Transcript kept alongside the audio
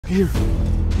Here,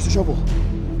 use the shovel. Let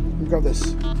me grab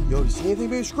this. Yo, you see anything,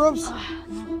 baby Scrubs?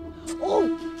 No. Oh,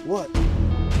 what?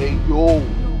 Hey, yo,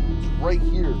 it's right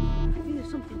here. I think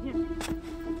there's something here.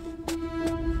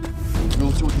 Yo,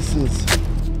 let's see what this is.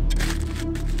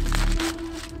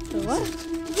 The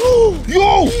what?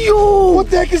 Yo! What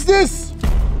the heck is this?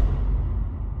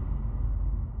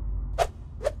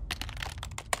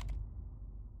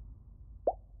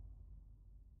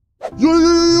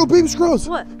 Yo, baby Scrubs!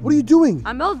 What? What are you doing?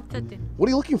 I'm metal detecting. What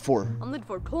are you looking for? I'm looking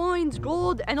for coins,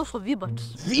 gold, and also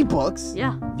V-Bucks. V-Bucks?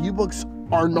 Yeah. V-Bucks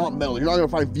are not metal. You're not gonna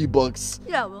find V-Bucks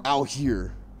Yeah, well. out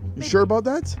here. You Maybe. sure about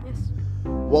that? Yes.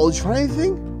 Well, did you find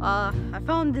anything? I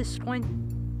found this coin.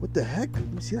 What the heck?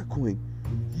 Let me see that coin.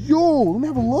 Yo, let me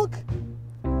have a look.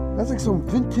 That's like some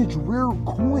vintage rare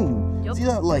coin. Yep. See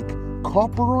that like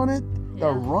copper on it?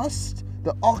 Yeah. That rust?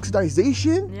 The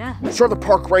oxidization? Yeah. Start the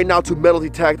park right now to metal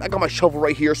detect. I got my shovel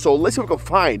right here, so let's see what we can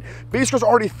find. Baby Scrubs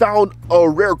already found a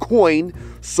rare coin,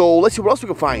 so let's see what else we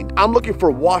can find. I'm looking for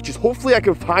watches. Hopefully I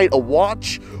can find a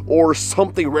watch or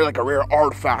something rare, like a rare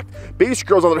artifact. Baby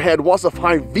Scrubs, on the other hand, wants to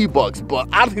find V-Bucks, but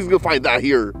I don't think he's gonna find that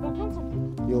here.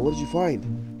 Yo, what did you find?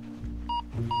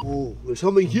 Oh, there's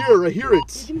something here. I hear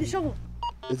it. Give me the shovel.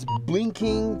 It's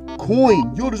blinking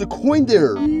coin. Yo, there's a coin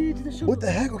there. To the shovel. What the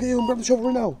heck? Okay, I'm gonna grab the shovel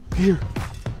right now. Here,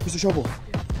 here's the shovel.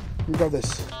 Let me grab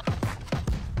this.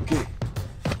 Okay,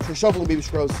 so shoveling, baby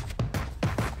Scrubs.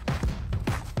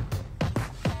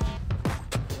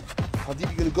 How deep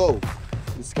are you gonna go?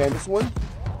 You scan this one.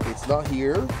 Okay, it's not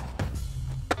here.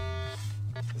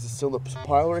 Is it still in the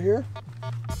pile right here?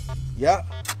 Yeah,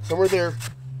 somewhere there.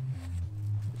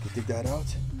 Okay, dig that out.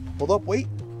 Hold up, wait.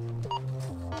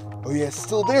 Oh yeah, it's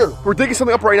still there. We're digging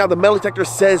something up right now. The metal detector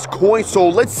says coin, so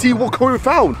let's see what coin we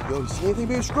found. Yo, you see anything,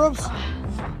 baby Scrubs?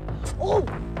 Oh,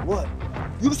 what?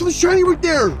 Yo, there's something shiny right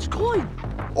there. It's a coin.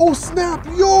 Oh snap,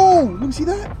 yo! Let me see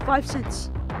that. 5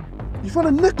 cents. You found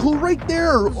a nickel right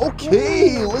there.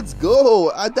 Okay, let's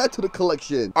go. Add that to the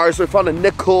collection. All right, so we found a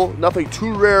nickel. Nothing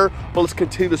too rare, but let's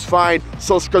continue this find.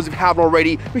 So Scrubs, if you haven't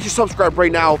already, make sure you subscribe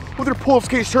right now with your post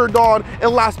notifications turned on.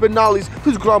 And last but not least,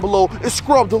 please go down below and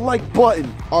scrub the like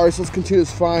button. All right, so let's continue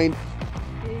this find.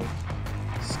 Okay.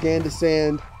 Scan the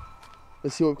sand.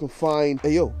 Let's see what we can find.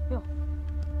 Hey, yo. Yo.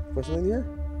 Find something here?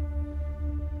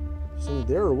 Something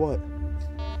there or what?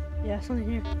 Yeah, something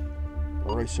here.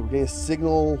 All right, so we're getting a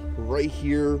signal right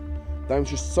here. That means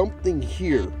there's something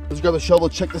here. Let's grab the shovel,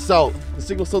 check this out. The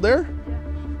signal still there?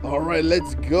 Yeah. All right,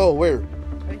 let's go. Where?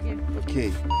 Right here.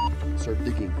 Okay, start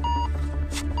digging.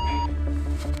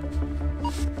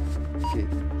 Okay,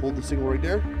 hold the signal right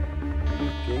there.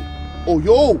 Okay. Oh,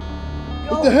 yo!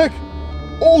 What the heck?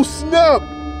 Oh, snap!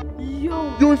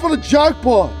 Yo. We found a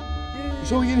jackpot! Yeah. There's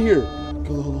something in here.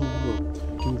 Go, hold on.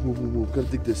 Okay, move. Gotta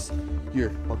dig this.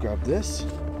 Here, I'll grab this.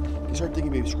 Okay, start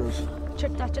digging, baby Scrubs.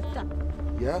 Check that.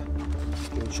 Yeah?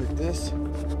 Okay, check this.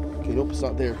 Okay, nope, it's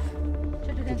not there.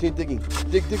 Check that. Continue digging.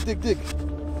 Dig.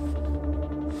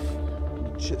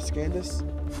 Scan this.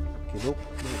 Okay, nope,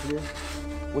 not here.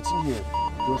 What's in here?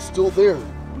 Yo, it's still there.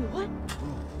 Wait, what?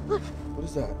 Look. What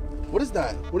is that? What is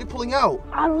that? What are you pulling out?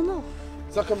 I don't know.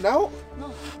 It's not coming out?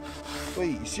 No.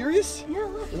 Wait, you serious? Yeah,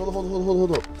 look.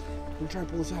 Hold up. Let me try and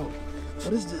pull this out.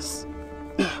 What is this?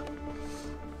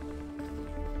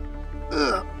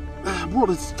 Bro,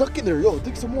 it's stuck in there. Yo,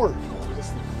 dig some more. What is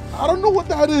that? I don't know what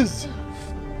that is.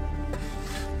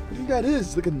 What do you think that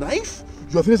is? Like a knife?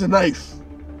 Yo, I think it's a knife.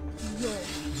 Yo.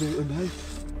 Is it a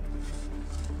knife?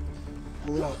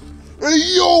 Pull it out. Hey,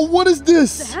 yo, what is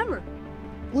this? It's a hammer.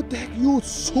 What the heck? Yo, it's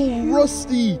so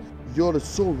rusty. Yo, it's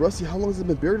so rusty. How long has it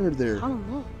been buried under there? I don't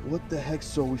know. What the heck?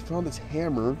 So we found this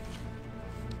hammer.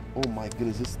 Oh my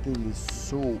goodness, this thing is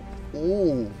so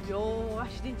old. Yo,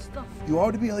 accident stuff. You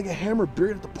ought to be like a hammer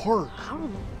buried at the park. I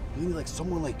don't know. Maybe like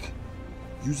someone like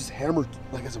uses hammer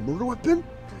like as a murder weapon?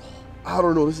 I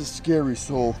don't know, this is scary,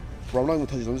 so bro, I'm not gonna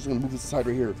touch it. I'm just gonna move this aside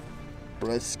right here.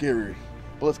 Bro, that's scary.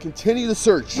 But let's continue the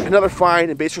search. Another find,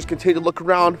 and basically continue to look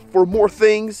around for more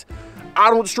things. I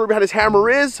don't know what the story behind this hammer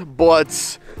is,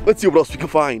 but let's see what else we can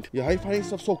find. Yeah, how are you finding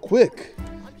stuff so quick?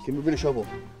 Okay, move in a shovel.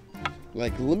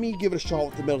 Like, let me give it a shot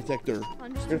with the metal detector. We're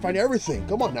gonna find everything.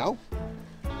 Come on now.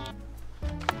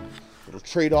 It'll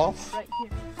trade off. Right here.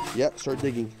 Yep, start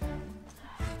digging.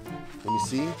 Let me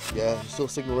see. Yeah, still a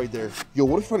signal right there. Yo,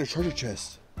 what if I find a treasure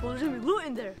chest? Well, there's gonna be loot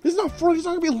in there. This is not fun. There's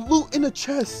not gonna be loot in the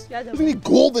chest. Yeah, there's gonna be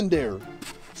gold in there.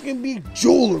 It's gonna be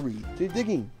jewelry. Keep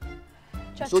digging.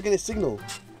 Check. Still getting a signal.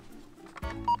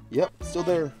 Yep, still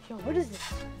there. Yo, what is this?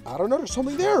 I don't know. There's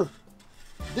something there.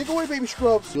 Dig away, baby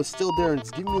Scrubs. So it's still there, and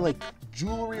it's giving me like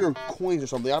jewelry or coins or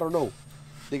something. I don't know.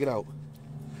 Dig it out.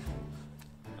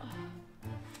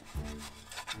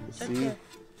 Let's Check see. there.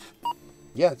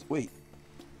 Yeah, wait.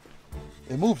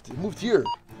 It moved here.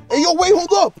 Hey, yo, wait,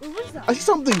 hold up. What is that? I see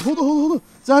something. Hold on.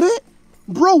 Is that it?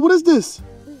 Bro, what is this?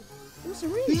 What's a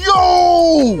ring?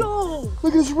 Yo! Yo! Look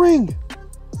at this ring.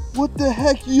 What the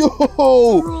heck? Yo!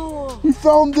 Bro! We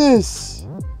found this.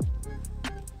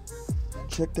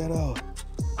 Check that out.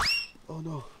 Oh,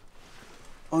 no.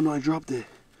 Oh, no, I dropped it.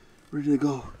 Where did it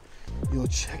go? Yo,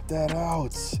 check that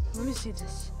out. Let me see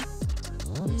this.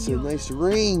 It's a nice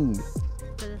ring.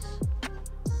 This.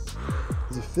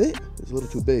 Does it fit? It's a little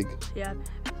too big. Yeah,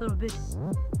 a little bit.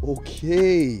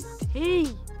 Okay. Hey!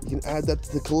 You can add that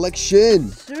to the collection.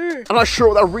 Sir! I'm not sure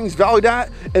what that ring's valued at.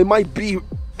 It might be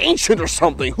ancient or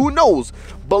something. Who knows?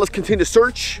 But let's continue to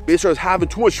search. Basically, I was having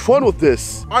too much fun with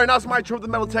this. All right, now it's my turn with the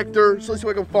metal detector. So let's see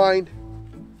what I can find.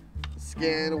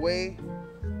 Scan away.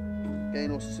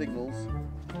 Getting no signals.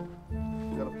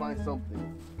 We gotta find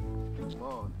something. Come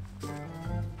on.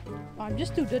 I'm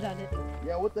just too good at it.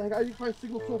 Yeah, what the heck? How do you find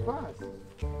signals so fast?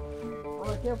 Oh,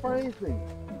 I can't find anything.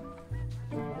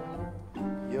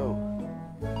 Yo.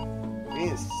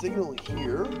 Man, signal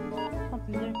here.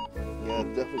 Something there. Yeah,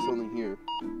 definitely something here.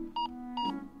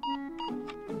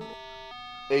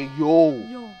 Hey, yo.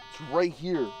 Yo. It's right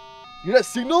here. You hear that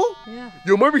signal? Yeah.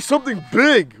 Yo, might be something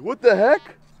big. What the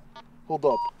heck? Hold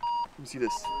up. Let me see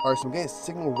this. All right, so I'm getting a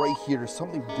signal right here. There's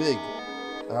something big.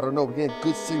 I don't know. We're getting a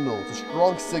good signal. It's a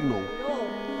strong signal.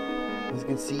 Yo. As you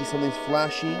can see, something's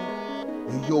flashing.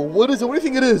 Hey, yo, what is it? What do you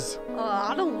think it is?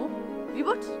 I don't know.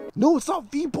 V-Bucks? No, it's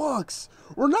not V-Bucks.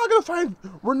 We're not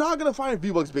gonna find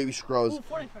V-Bucks, baby Scrubs. Ooh,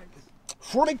 Fortnite cards.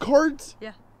 Fortnite cards?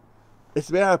 Yeah. It's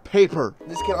made out of paper.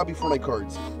 This cannot be Fortnite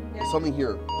cards. Yeah. There's something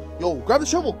here. Yo, grab the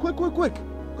shovel. Quick.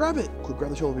 Grab it. Quick,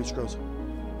 grab the shovel, baby Scrubs.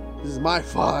 This is my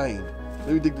find.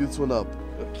 Let me dig this one up.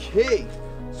 Okay,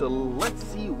 so let's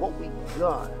see what we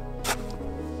got.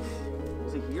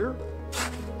 Is it here? I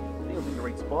think it'll be the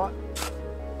right spot.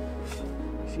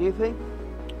 You see anything?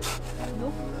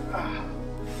 Nope.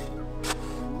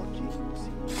 Lucky.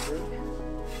 See anything?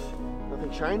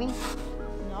 Nothing shiny?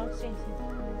 No, it's saying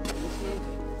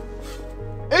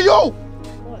Hey, yo!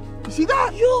 what? You see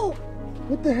that? Yo!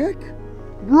 What the heck?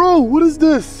 Bro, what is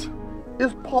this?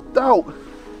 It's popped out.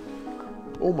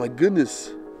 Oh my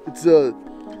goodness. It's a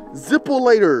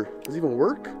Zippo-lighter. Does it even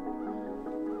work?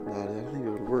 No, I don't think it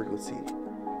would work. Let's see.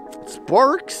 It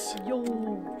sparks? Yo.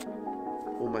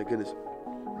 Oh my goodness.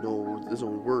 No, it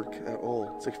doesn't work at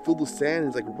all. It's like filled with sand and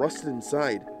it's like rusted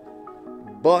inside.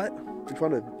 But we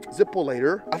found a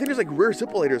Zippo-lighter. I think there's like rare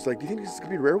Zippo-lighters. Like, do you think this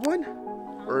could be a rare one?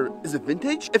 Or is it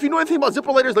vintage? If you know anything about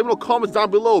Zippo-lighters, let me know in the comments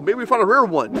down below. Maybe we found a rare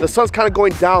one. The sun's kind of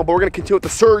going down, but we're gonna continue with the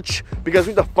search because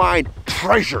we need to find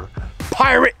treasure.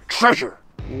 Pirate treasure.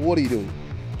 What are you doing?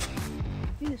 I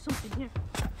think there's something here.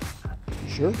 You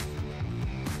sure?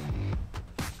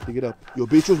 Dig it up. Yo,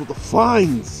 Beatrice with the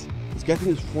finds. This guy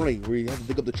thinks it's funny where you have to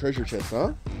dig up the treasure chest,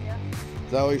 huh? Yeah.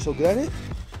 Is that why you're so good at it?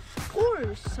 Of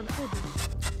course. Some food.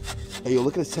 Hey, yo,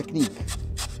 look at his technique.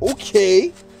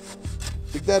 Okay.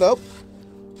 Dig that up.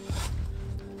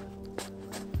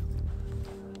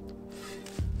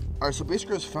 All right, so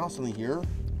basically, I just found something here.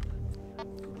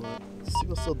 But the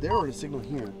signal's still there, or the signal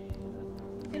here?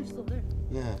 It's still there.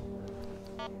 Yeah,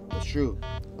 that's true.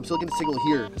 I'm still getting the signal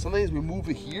here. Cause sometimes we move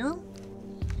it here,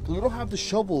 cause we don't have the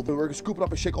shovel. We're gonna scoop it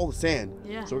up and shake all the sand.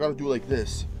 Yeah. So we gotta do it like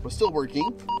this. But still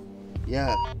working.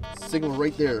 Yeah, signal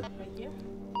right there. Right here?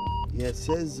 Yeah, it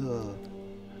says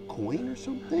coin or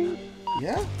something.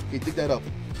 Yeah. Okay, dig that up.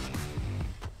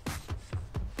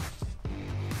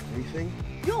 Anything?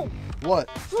 Yo. What?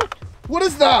 Look. What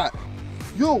is that?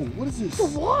 Yo, what is this?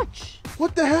 The watch.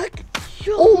 What the heck?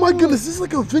 Yo. Oh my goodness, this is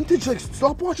like a vintage like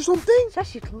stopwatch or something? It's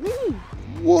actually clean.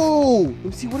 Whoa! Let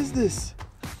me see, what is this?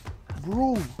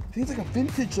 Bro, I think it's like a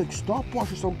vintage like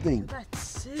stopwatch or something.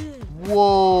 That's it.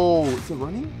 Whoa! Is it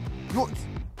running? No,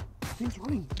 I think it's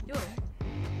running. Yo.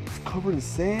 It's covered in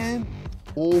sand.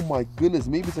 Oh my goodness,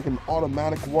 maybe it's like an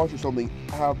automatic watch or something.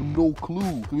 I have no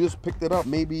clue. We just picked it up.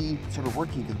 Maybe it started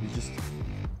working because we just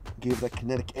gave that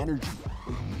kinetic energy.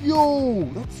 Yo,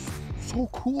 that's so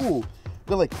cool.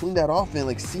 Gotta like clean that off and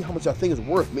like see how much that thing is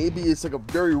worth. Maybe it's like a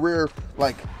very rare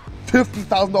like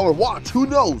 $50,000 watch. Who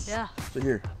knows? Yeah. So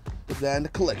here, put that in the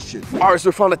collection. All right, so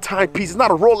we found a timepiece. It's not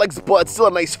a Rolex, but it's still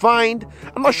a nice find.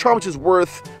 I'm not sure how much it's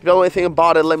worth. If you know anything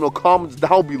about it, let me know in the comments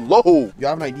down below. You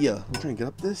have an idea? I'm trying to get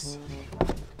up this.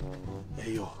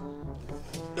 Hey yo.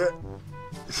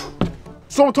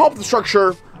 So on top of the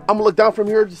structure, I'm gonna look down from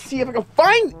here to see if I can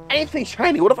find anything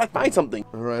shiny. What if I find something?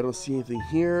 All right, I don't see anything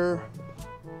here.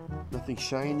 Nothing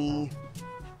shiny.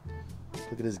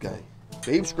 Look at this guy.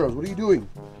 Babe Scrubs, what are you doing?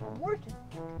 I'm working.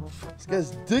 This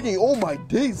guy's digging. Oh my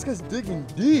days, this guy's digging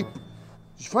deep.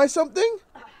 Did you find something?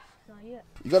 Not yet.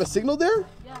 You got a signal there?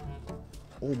 Yeah.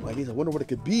 Oh my days, I wonder what it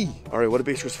could be. All right, what did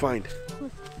Basers find?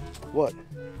 What?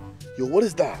 Yo, what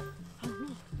is that? I don't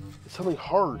know. It's something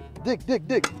hard. Dig, dig,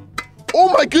 dig.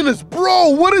 Oh my goodness, bro,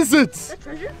 what is it? Is that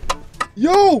treasure?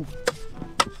 Yo!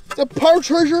 Is that power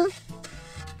treasure?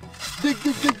 Dig,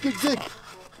 dig, dig, dig, dig.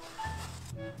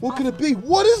 What could it be?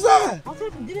 What is that? I don't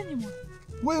think I can dig anymore.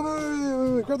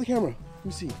 Wait. Grab the camera. Let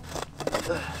me see.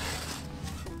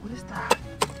 What is that?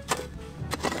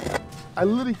 I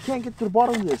literally can't get to the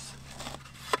bottom of this.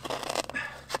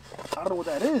 I don't know what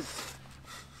that is.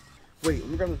 Wait, let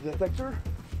me grab the detector.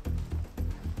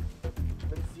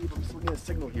 Let's see if I'm still getting a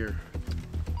signal here.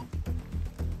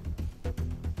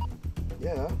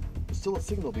 Yeah, there's still a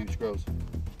signal, baby Scrubs.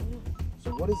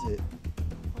 So what is it?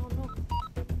 I don't know.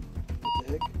 What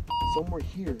the heck? Somewhere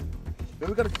here.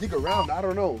 Maybe we gotta dig around. I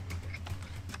don't know.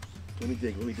 Let me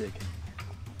dig.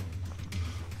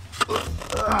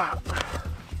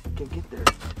 Can't get there.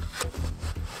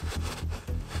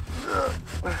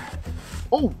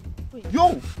 Oh! Wait. Yo!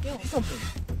 Yo. See something.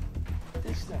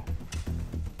 What's that?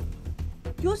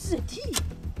 Yo, this is a key.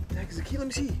 What the heck is the key? Let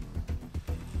me see.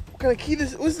 What kind of key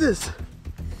what's this?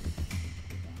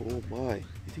 Oh my. You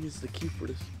think it's the key for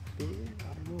this building?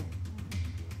 I don't know.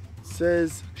 It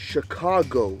says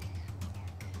Chicago.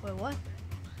 Wait, what?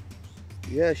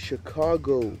 Yeah,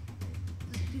 Chicago. Is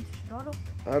this key to Chicago?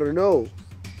 I don't know.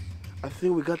 I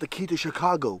think we got the key to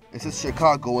Chicago. It says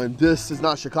Chicago, and this is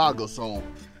not Chicago, so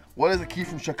what is the key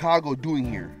from Chicago doing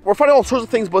here? We're finding all sorts of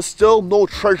things, but still no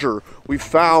treasure. We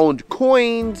found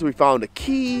coins, we found a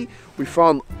key, we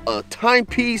found a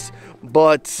timepiece,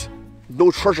 but no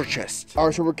treasure chest. All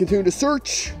right, so we're continuing to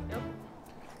search. Yep.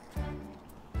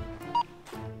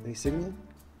 Any signal?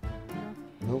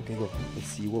 No? Okay, go. Let's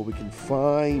see what we can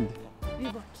find.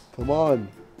 V-Bucks. Come on.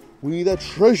 We need that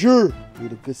treasure. We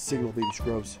need a good signal, baby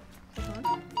Scrubs.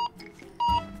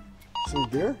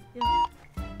 Something there? Yeah.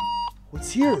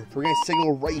 What's here? So we're getting a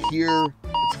signal right here.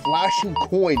 It's flashing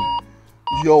coin.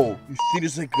 Yo, you see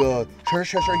there's like a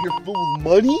treasure chest right here filled with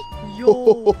money?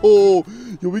 Yo.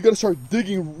 Yo, we gotta start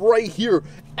digging right here.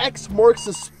 X marks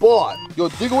the spot. Yo,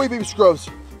 dig away, baby Scrubs.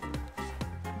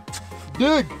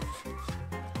 Dig.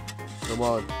 Come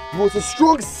on. Yo, it's a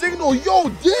strong signal. Yo,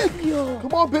 dig. Yo.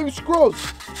 Come on, baby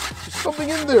Scrubs. There's something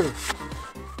in there.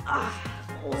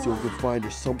 Let's see what we can find.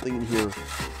 There's something in here.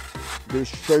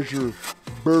 There's treasure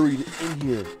buried in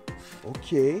here.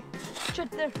 Okay. Check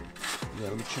there. Yeah,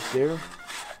 let me check there.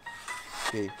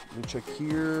 Okay, let me check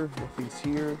here. Nothing's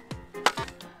here.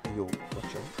 Hey, yo,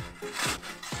 watch out.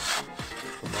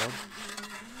 Come on.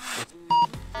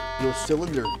 Yo, still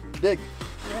in there. Dig.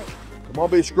 Right. Come on,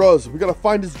 baby Scrubs. We gotta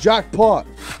find this jackpot.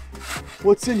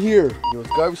 What's in here? Yo, it's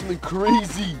gotta be something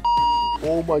crazy.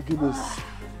 Oh my goodness.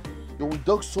 Yo, we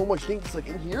dug so much. Think it's like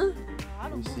in here? I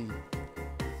Let me don't know. see.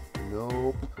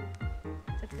 Nope.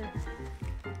 Check there.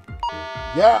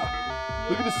 Yeah.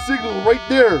 Look at the signal right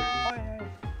there. Alright.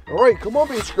 All right, come on,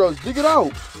 baby Scrubs. Dig it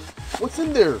out. What's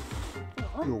in there?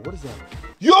 Yo, what is that?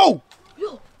 Yo!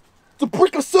 Yo. It's a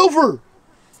brick of silver.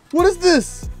 What is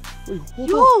this? Wait,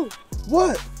 hold on.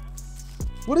 What?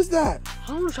 What is that? I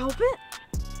don't know, should I open it?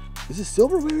 Is this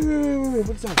silver? Wait.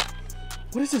 What is that?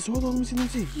 What is this? Hold on, let me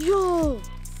see. Yo.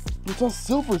 It's not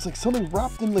silver. It's like something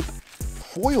wrapped in like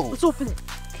foil. Let's open it.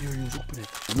 Okay, let's open it.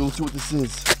 Let's see what this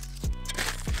is.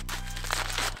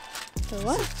 Wait,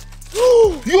 what?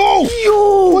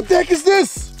 Yo! What the heck is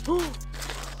this?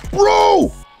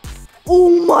 Bro!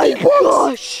 Oh my V-Bucks!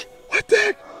 gosh! What the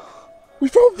heck? We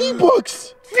found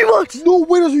V-Bucks! V-Bucks! No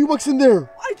way there's V-Bucks in there.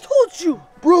 I told you!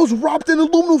 Bro, it's wrapped in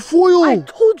aluminum foil. I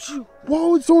told you! Why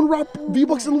would someone wrap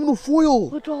V-Bucks in aluminum foil?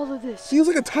 Look at all of this. Seems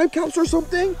like a time capsule or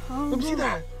something. Oh, Let me see no.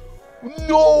 that.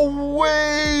 No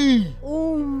way!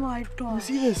 Oh my Let me gosh.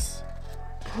 see this.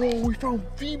 Bro, we found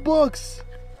V-Bucks.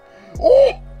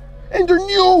 Oh! And they're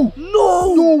new!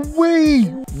 No! No way!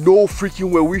 No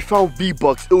freaking way. We found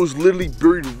V-Bucks. It was literally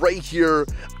buried right here.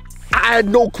 I had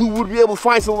no clue we'd be able to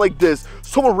find something like this.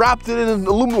 Someone wrapped it in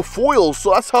aluminum foil,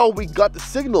 so that's how we got the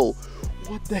signal.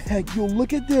 What the heck? Yo,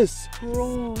 look at this.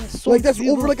 Bro, that's so Like, that's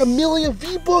V-Bucks. over like 1 million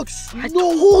V-Bucks. I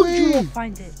No told way. you to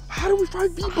find it. How do we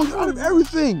find V-Bucks out of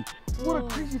everything? What a Bro.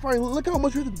 crazy find. Look how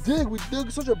much we had to dig. We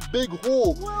dug such a big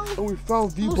hole, Well, and we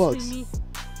found mostly V-Bucks. me.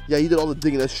 Yeah, you did all the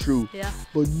digging, that's true. Yeah.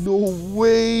 But no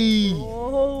way.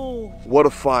 Oh. What a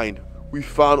find. we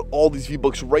found all these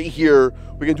V-Bucks right here.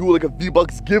 We can do like a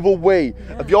V-Bucks giveaway.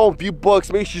 If y'all want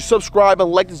V-Bucks, make sure you subscribe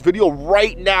and like this video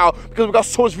right now because we got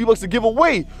so much V-Bucks to give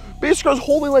away. Basically, I was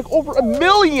holding like over 1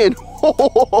 million.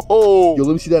 Yo,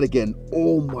 let me see that again.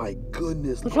 Oh my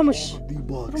goodness. Look how much V-Bucks.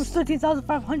 Look how much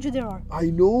 13,500 there are. I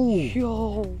know.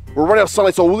 Yo. We're running out of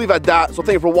sunlight, so we'll leave at that. So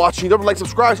thank you for watching. Don't forget to like,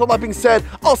 subscribe. So all that being said,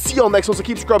 I'll see y'all next one. So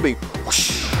keep scrubbing.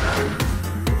 Whoosh.